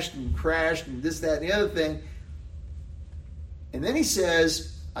smashed and crashed and this, that, and the other thing. And then he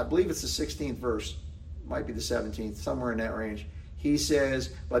says, I believe it's the 16th verse, might be the 17th, somewhere in that range. He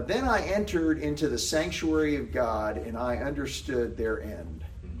says, but then I entered into the sanctuary of God, and I understood their end.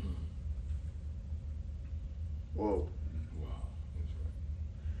 Mm-hmm. Whoa. Wow.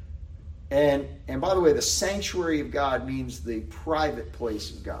 That's right. And by the way, the sanctuary of God means the private place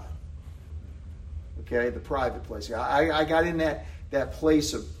of God. Okay, the private place. I got in that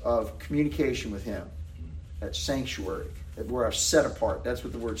place of communication with him, that sanctuary, where I've set apart. That's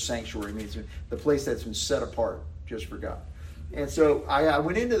what the word sanctuary means, the place that's been set apart just for God. And so I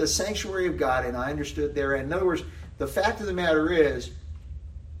went into the sanctuary of God, and I understood there. And in other words, the fact of the matter is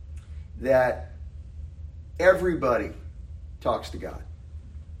that everybody talks to God.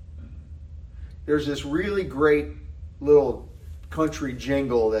 There's this really great little country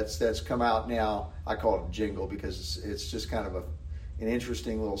jingle that's come out now. I call it a jingle because it's just kind of an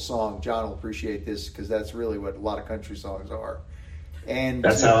interesting little song. John will appreciate this, because that's really what a lot of country songs are. And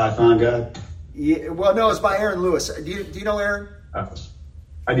that's how I found God. Yeah, well, no, it's by Aaron Lewis. Do you know Aaron?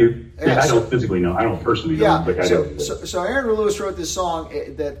 I do. Yeah, I don't physically know. I don't personally know. Yeah. But I do. So Aaron Lewis wrote this song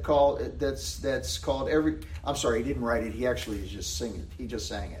that's called every. I'm sorry, he didn't write it. He actually is just singing. He just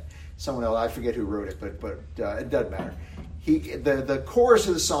sang it. someone else, I forget who wrote it, but it doesn't matter. The chorus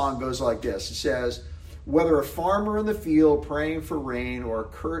of the song goes like this. It says, whether a farmer in the field praying for rain or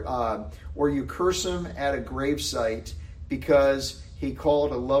you curse him at a gravesite because he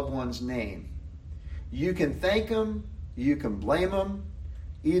called a loved one's name, you can thank him, you can blame him.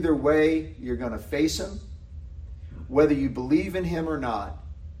 Either way, you're going to face him, whether you believe in him or not,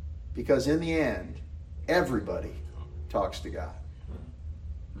 because in the end, everybody talks to God.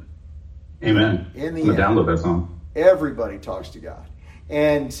 Amen. In the I'm end, gonna download that song. everybody talks to God.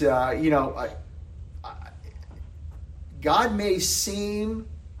 And, God may seem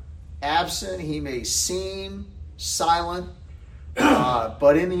absent, he may seem silent,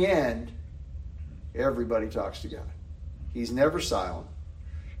 but in the end, everybody talks to God. He's never silent.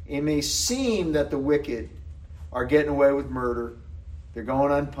 It may seem that the wicked are getting away with murder. They're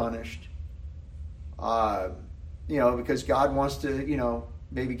going unpunished. Because God wants to,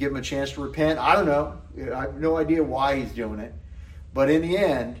 maybe give them a chance to repent. I don't know. I have no idea why he's doing it. But in the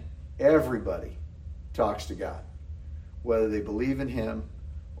end, everybody talks to God, whether they believe in him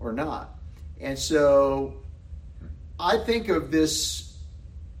or not. And so I think of this,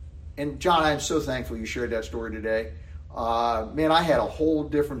 and John, I'm so thankful you shared that story today. Man, I had a whole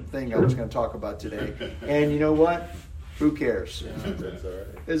different thing I was going to talk about today. And you know what? Who cares? Yeah, that's all right.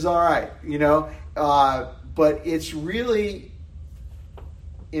 It's all right, but it's really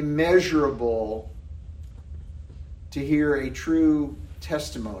immeasurable to hear a true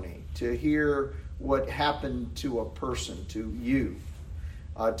testimony, to hear what happened to a person, to you,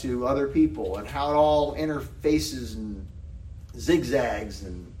 to other people, and how it all interfaces and zigzags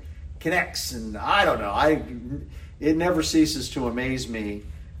and connects, and I don't know. It never ceases to amaze me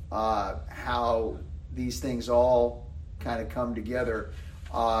how these things all kind of come together.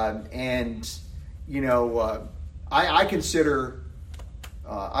 I consider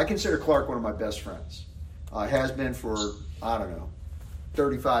Clark one of my best friends. Has been for,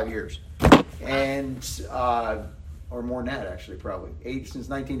 35 years. And, or more than that, actually, probably. Since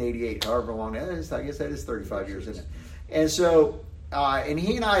 1988, however long that is. I guess that is 35 years, isn't it? And so, and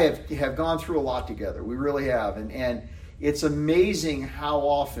he and I have gone through a lot together. We really have. And it's amazing how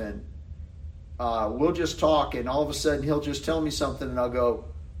often we'll just talk, and all of a sudden he'll just tell me something, and I'll go,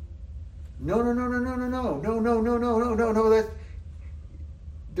 no,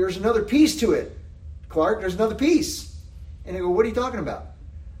 there's another piece to it, Clark. There's another piece. And I go, what are you talking about?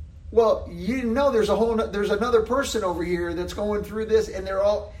 Well, you didn't know there's another person over here that's going through this, and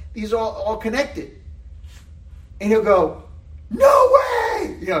these are all connected. And he'll go, no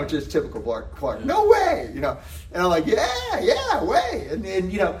way! Just typical Clark. No way! And I'm like, yeah, way. And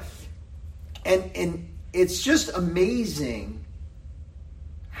and it's just amazing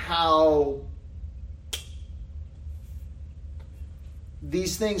how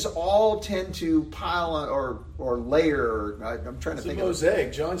these things all tend to pile on or layer. I'm trying to think of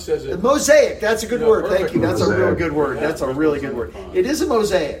mosaic. John says it. Mosaic. That's a good word. Thank you. That's mosaic. A real good word. That's a really good word. It is a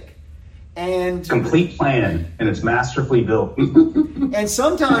mosaic. And complete plan, and it's masterfully built. And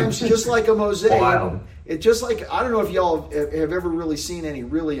sometimes, just like a mosaic, wild. It's just like, I don't know if y'all have ever really seen any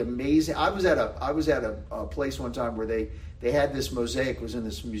really amazing. I was at a place one time where they had this mosaic, was in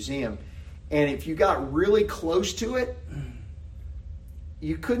this museum, and if you got really close to it,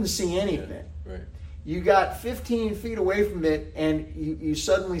 you couldn't see anything. Yeah, right. You got 15 feet away from it, and you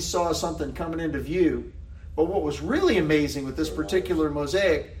suddenly saw something coming into view. But what was really amazing with this particular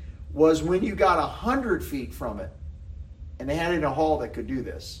mosaic was when you got 100 feet from it, and they had it in a hall that could do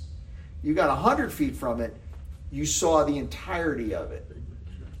this. You got 100 feet from it, you saw the entirety of it.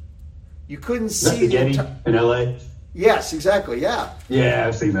 You couldn't see the Getty in LA. Yes, exactly. Yeah. Yeah,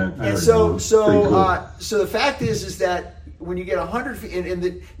 I've seen that. And so the fact is that when you get 100 feet, and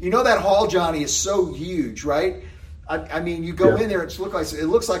that hall, Johnny, is so huge, right? I mean, you go in there, it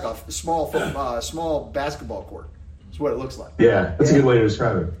looks like a small basketball court. That's what it looks like. Yeah, that's a good way to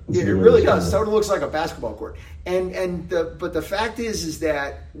describe it. Yeah, it really does. It totally looks like a basketball court. But the fact is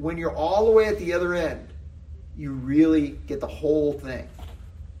that when you're all the way at the other end, you really get the whole thing.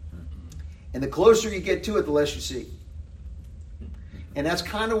 And the closer you get to it, the less you see. And that's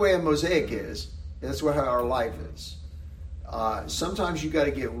kind of the way a mosaic is. That's how our life is. Sometimes you got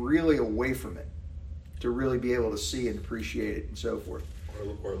to get really away from it to really be able to see and appreciate it and so forth.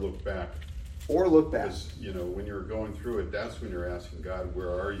 Or look back. Or look back. Because, when you're going through it, that's when you're asking God, where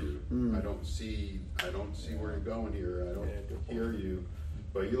are you? I don't see where you're going here. I don't hear you.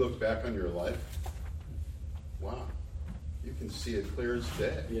 But you look back on your life, wow, you can see it clear as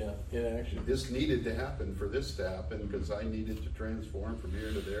day. Yeah, actually. This needed to happen for this to happen because I needed to transform from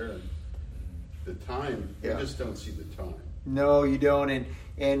here to there. And the time, you just don't see the time. No, you don't.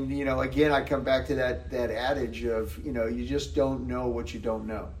 And you know, again, I come back to that adage of, you know, you just don't know what you don't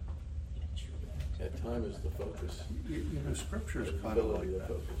know. That time is the focus. You know, Scripture is kind of Ability like to that.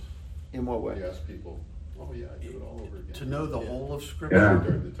 focus. In what way? You ask people, oh yeah, I do it all over again. To know the whole of Yeah. Scripture.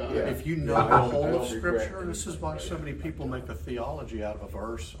 During the time. Yeah. If you know I the don't whole of regret Scripture, anything. this is why so many people make a theology out of a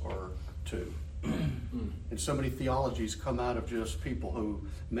verse or two. And so many theologies come out of just people who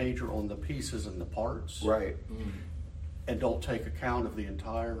major on the pieces and the parts Right. and don't take account of the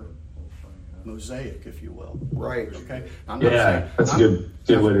entire mosaic, if you will. Right. Okay? I'm not Yeah, saying- that's a I'm-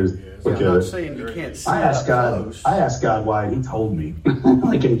 good way to look I'm not at it. saying you can't see I up asked God. close. I asked God why. He told me,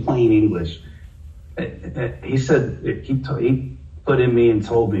 like in plain English. He said he put in me and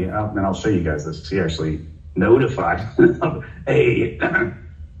told me, and I'll show you guys this. He actually notified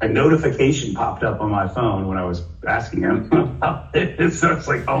a notification popped up on my phone when I was asking him about it. So it's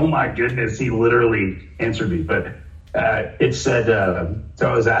like, oh my goodness, he literally answered me. But it said, so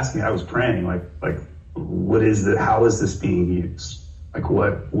I was asking, I was praying, like, what is the? How is this being used? Like,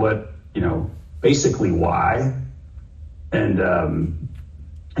 what, you know, basically why? And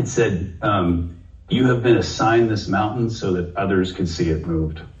it said, you have been assigned this mountain so that others could see it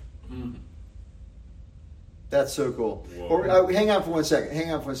moved. That's so cool. Or, hang on for one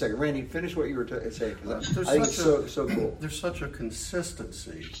second. Randy, finish what you were saying, because I think it's so cool. There's such a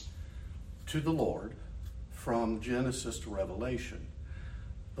consistency to the Lord from Genesis to Revelation.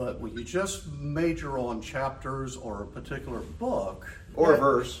 But when you just major on chapters or a particular book, Or a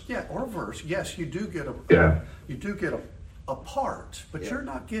verse. yeah, or a verse, yes, you do get a part, but Yeah. you're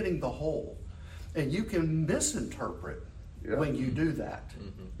not getting the whole, and you can misinterpret Yeah. when you do that.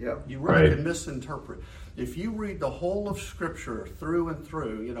 Yep. You really Right. can misinterpret. If you read the whole of Scripture through and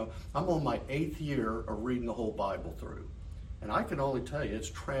through, you know, I'm on my 8th year of reading the whole Bible through. And I can only tell you it's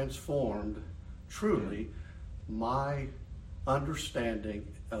transformed, truly, my understanding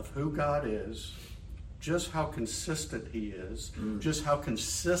of who God is, just how consistent He is, just how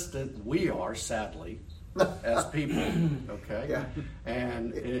consistent we are, sadly, as people, okay? Yeah.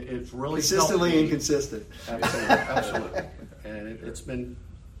 And it's really Consistently helped me. inconsistent. Absolutely, absolutely. And it's been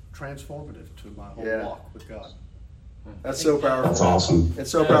transformative to my whole Yeah. walk with God. That's so powerful. That's awesome. It's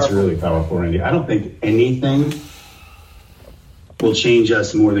so That's powerful. really powerful, Randy. I don't think anything will change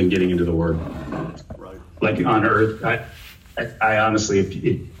us more than getting into the Word. Right. Like on earth, I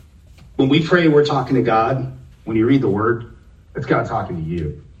honestly, when we pray, we're talking to God. When you read the Word, it's God talking to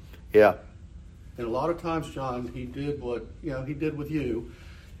you. Yeah. And a lot of times, John, He did what He did with you.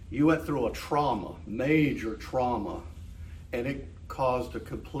 You went through a trauma, major trauma, and it caused a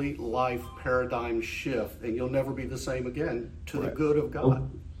complete life paradigm shift, and you'll never be the same again to the good of God.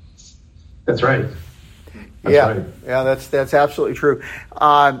 That's right. That's Yeah. right. Yeah, that's absolutely true.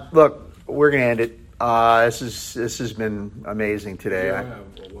 Look, we're gonna end it. This has been amazing today. I have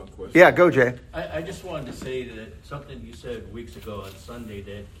one question. Yeah, go, Jay. I just wanted to say that something you said weeks ago on Sunday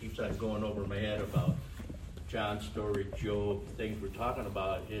that keeps on going over my head about John's story, Job, things we're talking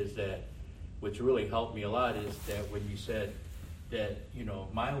about, is that what's really helped me a lot is that when you said that, you know,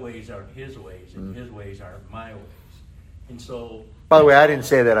 my ways aren't his ways and his ways aren't my ways. And so... By the way, I didn't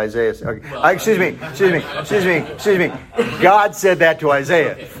say that, Isaiah. Okay. Well, Excuse me. God said that to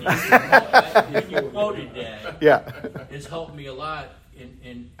Isaiah. Okay, you quoted that. Yeah. It's helped me a lot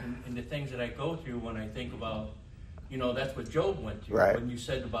in the things that I go through when I think about, you know, that's what Job went through. Right. When you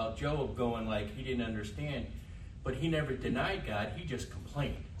said about Job going like he didn't understand, but he never denied God. He just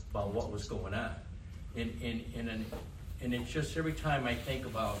complained about what was going on. And it's just every time I think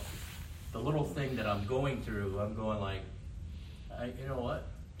about the little thing that I'm going through, I'm going like, you know what?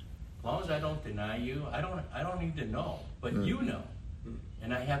 As long as I don't deny you, I don't need to know, but you know.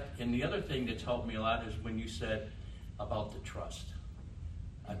 And the other thing that's helped me a lot is when you said about the trust.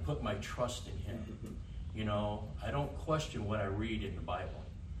 I put my trust in Him. You know, I don't question what I read in the Bible.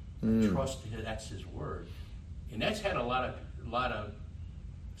 I trust that's His word, and that's had a lot of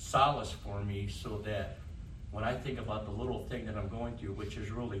solace for me, so that when I think about the little thing that I'm going through, which is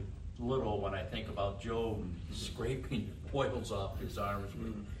really little when I think about Job scraping oils off his arms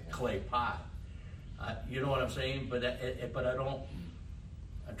with clay pot. You know what I'm saying? But I don't.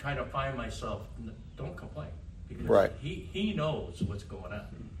 I'm trying to find myself. Don't complain, because Right. he knows what's going on.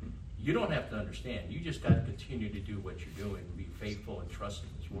 You don't have to understand. You just got to continue to do what you're doing, be faithful and trust in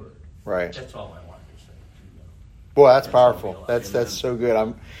His word. Right. That's all I wanted to say. Boy, that's powerful. That's so good.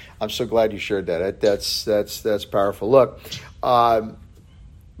 I'm so glad you shared that. That's powerful. Look,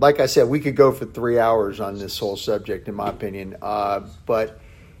 like I said, we could go for 3 hours on this whole subject, in my opinion. But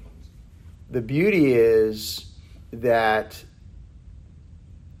the beauty is that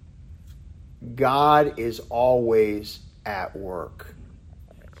God is always at work,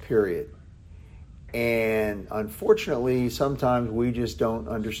 period. And unfortunately, sometimes we just don't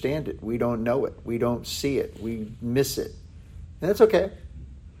understand it. We don't know it. We don't see it. We miss it. And that's okay,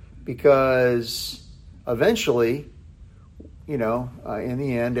 because eventually, in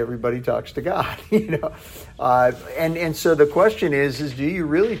the end, everybody talks to God, and so the question is do you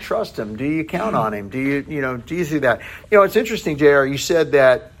really trust him? Do you count on him? Do you see that? It's interesting, JR, you said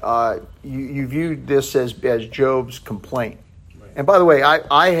that you viewed this as Job's complaint. And by the way,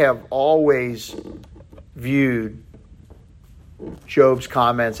 I have always viewed Job's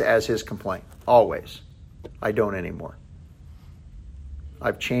comments as his complaint. Always. I don't anymore.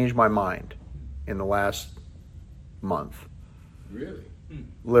 I've changed my mind in the last month. Really?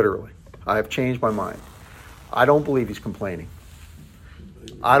 Literally. I have changed my mind. I don't believe he's complaining.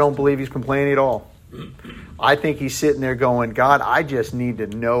 I don't believe he's complaining at all. I think he's sitting there going, God, I just need to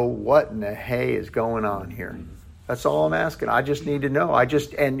know what in the hay is going on here. That's all I'm asking. I just need to know.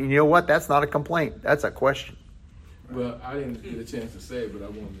 And you know what? That's not a complaint. That's a question. Well, I didn't get a chance to say it, but I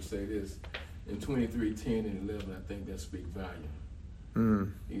wanted to say this. In 23:10 and 11, I think that speaks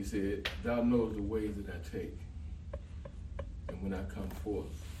volume. He said, thou knows the ways that I take. And when I come forth,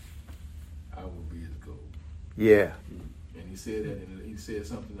 I will be as gold. Yeah. And he said that, and he said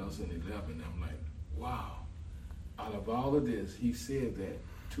something else in 11. And I'm like, wow. Out of all of this, he said that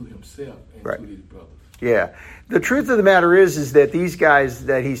to himself and right. to his brothers. Yeah. The truth of the matter is that these guys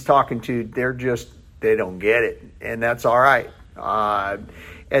that he's talking to, they don't get it. And that's all right.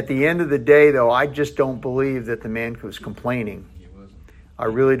 At the end of the day, though, I just don't believe that the man was complaining. I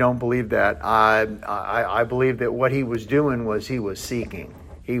really don't believe that. I believe that what he was doing was he was seeking.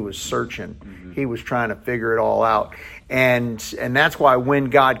 He was searching. Mm-hmm. He was trying to figure it all out. And that's why when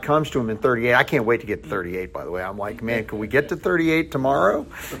God comes to him in 38, I can't wait to get to 38, by the way. I'm like, man, can we get to 38 tomorrow?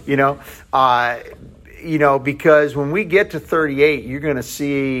 Because when we get to 38, you're going to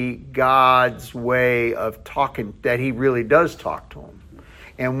see God's way of talking, that he really does talk to him.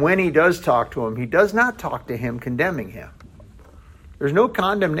 And when he does talk to him, he does not talk to him condemning him. There's no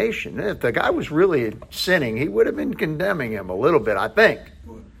condemnation. If the guy was really sinning, he would have been condemning him a little bit, I think.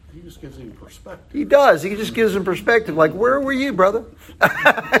 He just gives him perspective. He does. He just gives him perspective. Like, where were you, brother?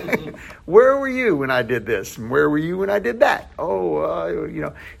 Where were you when I did this? And where were you when I did that?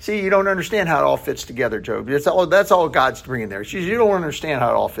 See, you don't understand how it all fits together, Job. That's all God's bringing there. You don't understand how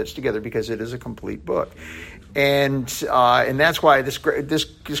it all fits together because it is a complete book. And that's why this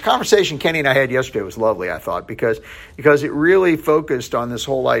conversation Kenny and I had yesterday was lovely, I thought, because it really focused on this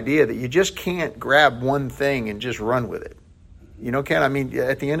whole idea that you just can't grab one thing and just run with it. Ken, I mean,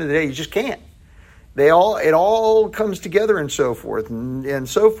 at the end of the day, you just can't. It all comes together and so forth and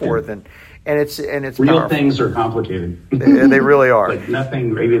so forth. And it's real powerful. Things are complicated. They really are. Like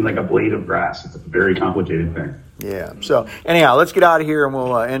nothing, even like a blade of grass. It's a very complicated thing. Yeah. So anyhow, let's get out of here and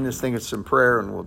we'll end this thing with some prayer and we'll